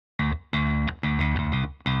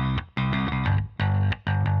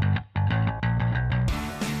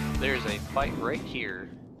fight right here.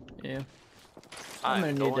 Yeah. I'm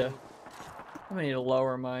I'm gonna need to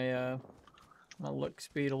lower my my look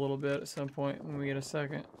speed a little bit at some point when we get a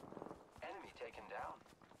second. Enemy taken down.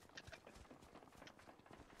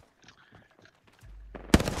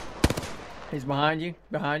 He's behind you.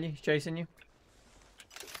 Behind you. He's chasing you.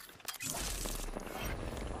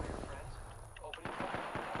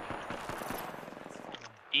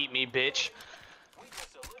 Eat me, bitch. We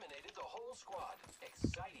just eliminated the whole squad.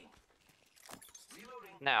 Exciting.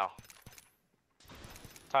 Reloading. Now.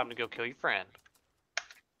 Time to go kill your friend.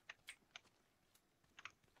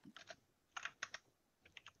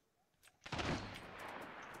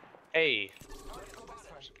 Hey.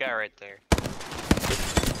 There's a guy right there.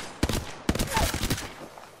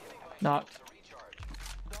 Knocked.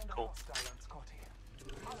 Cool.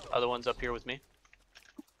 Other one's up here with me.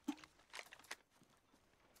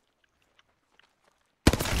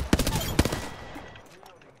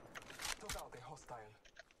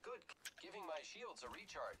 Good. Giving my shields a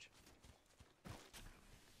recharge.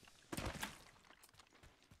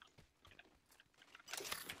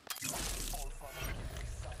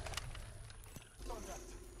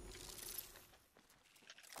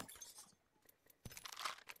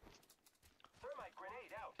 Thermite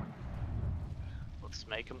grenade out. Let's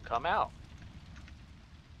make him come out.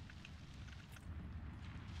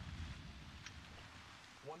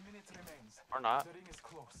 One minute remains. Or not. The ring is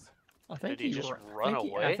close. I think Did he just I run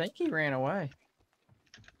think away? I think he ran away.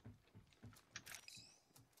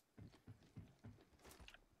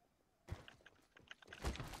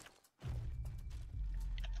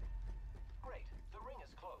 Great. The ring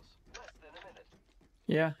is close. Less than a minute.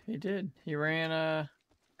 Yeah, he did. He ran.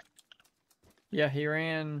 Yeah, he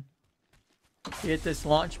ran. He hit this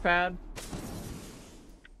launch pad.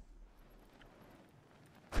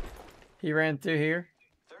 He ran through here.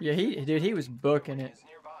 Yeah, he was booking it. Is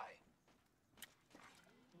nearby.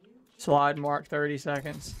 Slide mark 30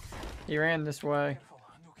 seconds. He ran this way. Careful,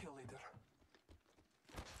 new kill leader.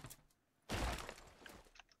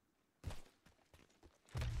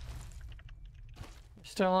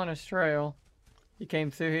 Still on his trail. He came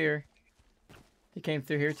through here. He came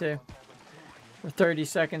through here too. We're 30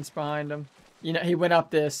 seconds behind him. You know, he went up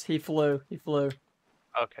this. He flew. He flew.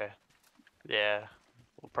 Okay. Yeah.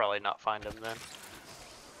 We'll probably not find him then.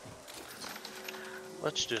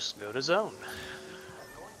 Let's just go to zone.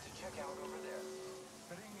 Going to check out over there.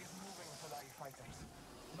 The ring is moving, Fly fighters.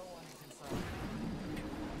 No one is inside.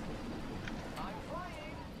 I'm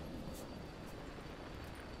flying.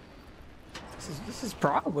 This is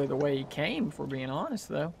probably the way he came, if we're being honest,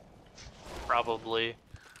 though. Probably.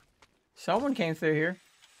 Someone came through here.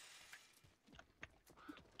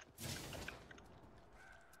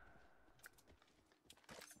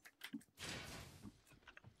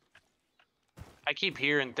 I keep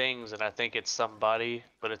hearing things and I think it's somebody,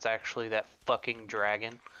 but it's actually that fucking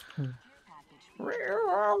dragon. Incoming care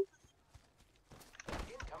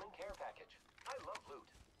package. I love loot.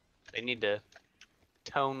 They need to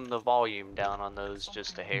tone the volume down on those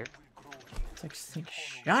just a hair. It's like,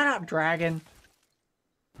 shut up, dragon.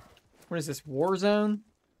 What is this, Warzone?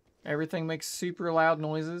 Everything makes super loud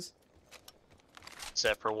noises.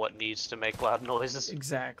 Except for what needs to make loud noises.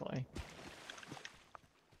 Exactly.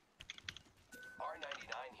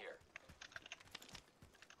 R99 here.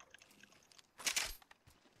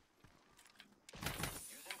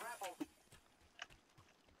 Using grapple.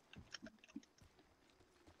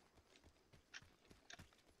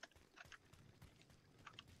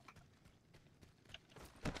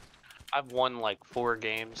 I've won like 4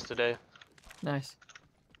 games today. Nice.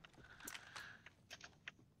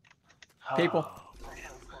 People. Oh,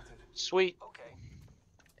 man. Sweet. Okay.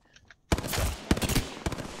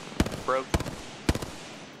 Broke.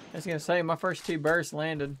 I was gonna say my first 2 bursts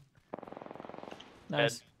landed.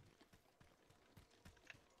 Nice.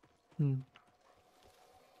 Hmm.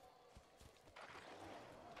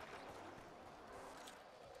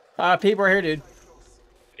 People are here, dude.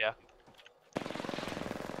 Yeah.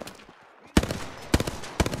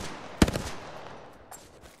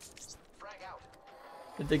 Frag out.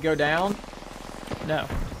 Did they go down? No.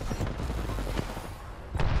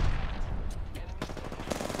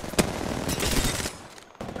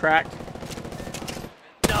 Cracked.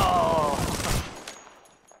 No.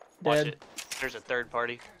 Watch Dead. it. There's a third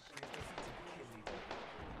party.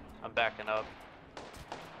 I'm backing up.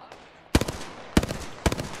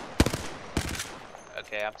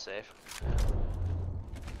 Okay, I'm safe.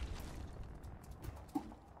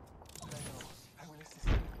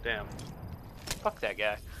 Damn. Fuck that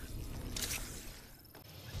guy.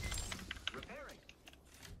 Repairing.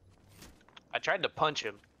 I tried to punch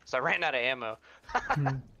him, so I ran out of ammo.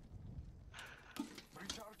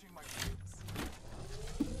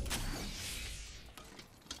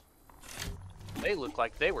 They looked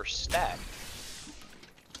like they were stacked.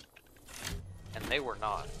 And they were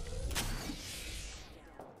not.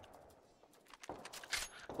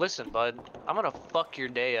 Listen, bud, I'm gonna fuck your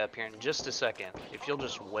day up here in just a second, if you'll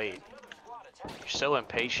just wait. You're so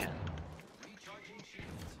impatient.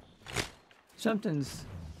 Something's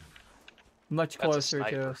much That's a closer to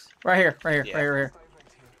sniper. us. Right here, right here, Yeah. right here, right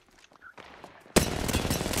here.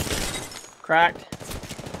 Cracked.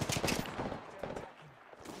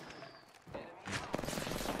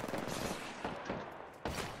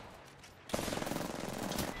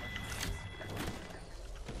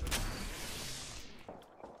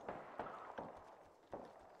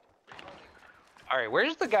 Alright,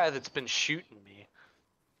 where's the guy that's been shooting me?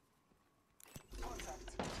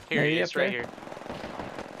 Here There he he is, up right there? here.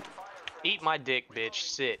 Eat my dick, bitch.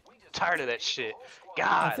 Sit. Tired of that shit.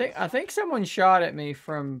 I God. think someone shot at me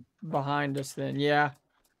from behind us then. Yeah.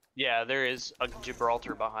 Yeah, there is a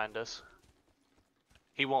Gibraltar behind us.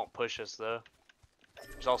 He won't push us, though.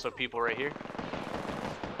 There's also people right here.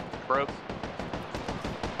 Broke.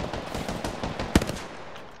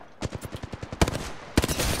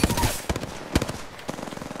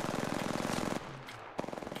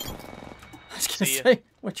 I was gonna See ya. say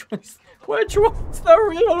which one's the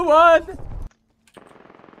real one? Reloading.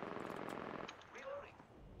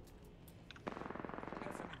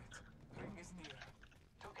 Half a minute. Ring is near.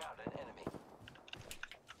 Took out an enemy.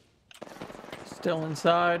 Still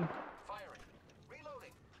inside. Firing.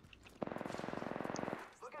 Reloading.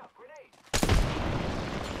 Look out, grenade.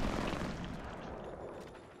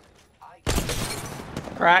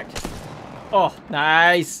 Cracked. Oh,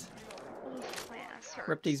 nice. Man, that hurt.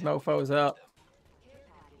 Rip these mofos up.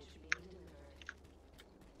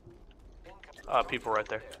 People right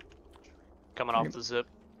there. Coming off the zip.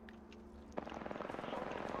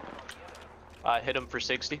 Hit him for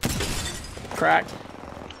 60. Cracked.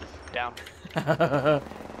 Down.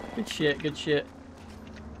 Good shit, good shit.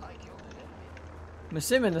 I'm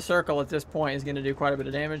assuming the circle at this point is going to do quite a bit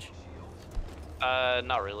of damage.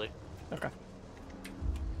 Not really. Okay.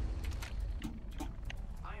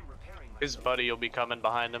 I am repairing my His buddy will be coming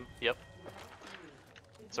behind him. Yep.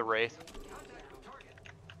 It's a Wraith.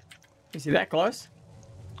 Is he that close?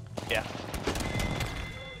 Yeah.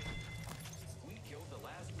 We killed the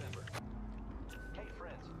last member. Hey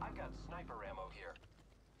friends, I've got sniper ammo here.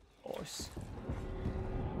 Of course.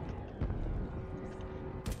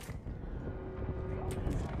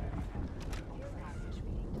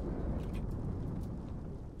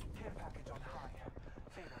 Care package on high.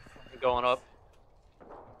 Favor from Going up.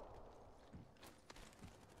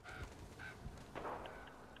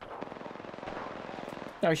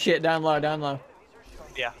 Oh shit, down low, down low.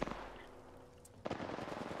 Yeah.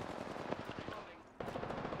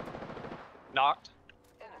 Knocked.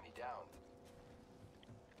 Enemy down.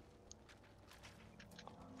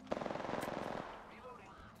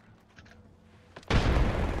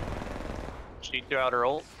 She threw out her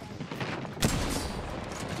ult.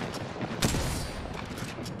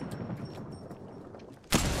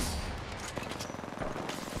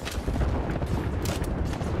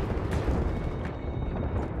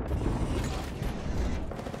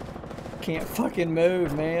 Can't fucking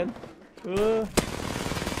move, man. Okay,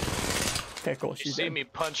 cool. You She's see dead. me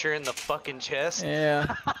punch her in the fucking chest?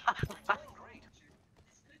 Yeah.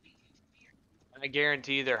 I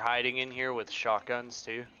guarantee they're hiding in here with shotguns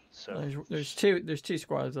too. So There's two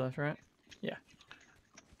squads left, right? Yeah.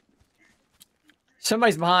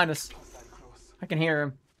 Somebody's behind us. I can hear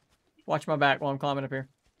him. Watch my back while I'm climbing up here.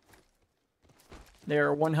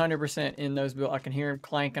 They're 100% in those buildings. I can hear him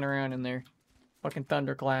clanking around in there. Fucking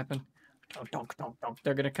thunder clapping. Donk, donk, donk, donk.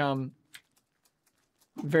 They're gonna come.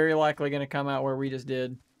 Very likely gonna come out where we just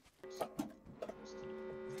did.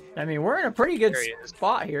 I mean, we're in a pretty good There he is.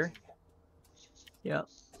 spot here. Yep.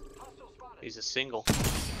 he's a single.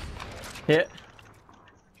 Hit.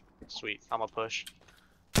 Sweet. I'm a push.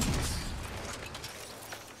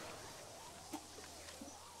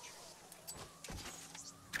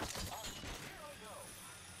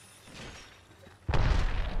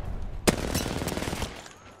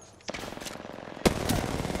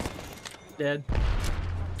 Dead.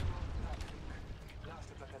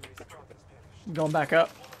 Going back up.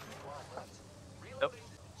 Yep.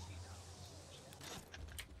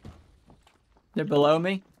 They're below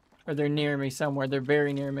me, or they're near me somewhere. They're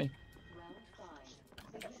very near me.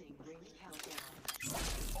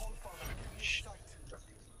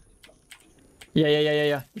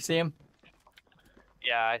 Yeah. You see him?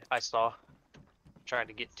 Yeah, I saw. Trying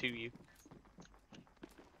to get to you.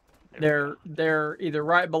 They're either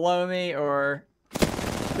right below me or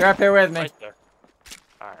they're up here with me. Right there.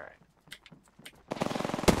 Alright.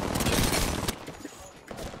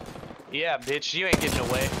 Yeah, bitch, you ain't getting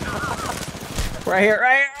away. Right here,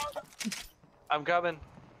 right here. I'm coming.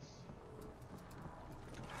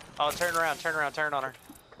 Oh, turn around, turn on her.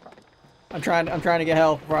 I'm trying to get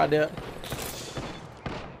help before I do it.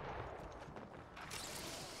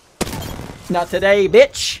 Not today,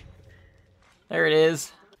 bitch. There it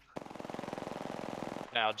is.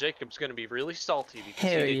 Now Jacob's gonna be really salty because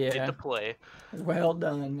Hell he didn't yeah. get to play. Well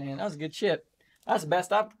done, man. That was good shit. That's the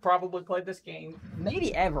best I've probably played this game,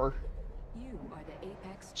 maybe ever. You are the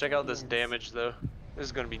Apex Check out this champions. damage though. This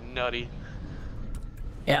is gonna be nutty.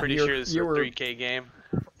 Yeah, Pretty sure this is a you were 3K game.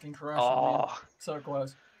 fucking crushing, man. Oh, So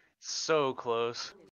close. so close.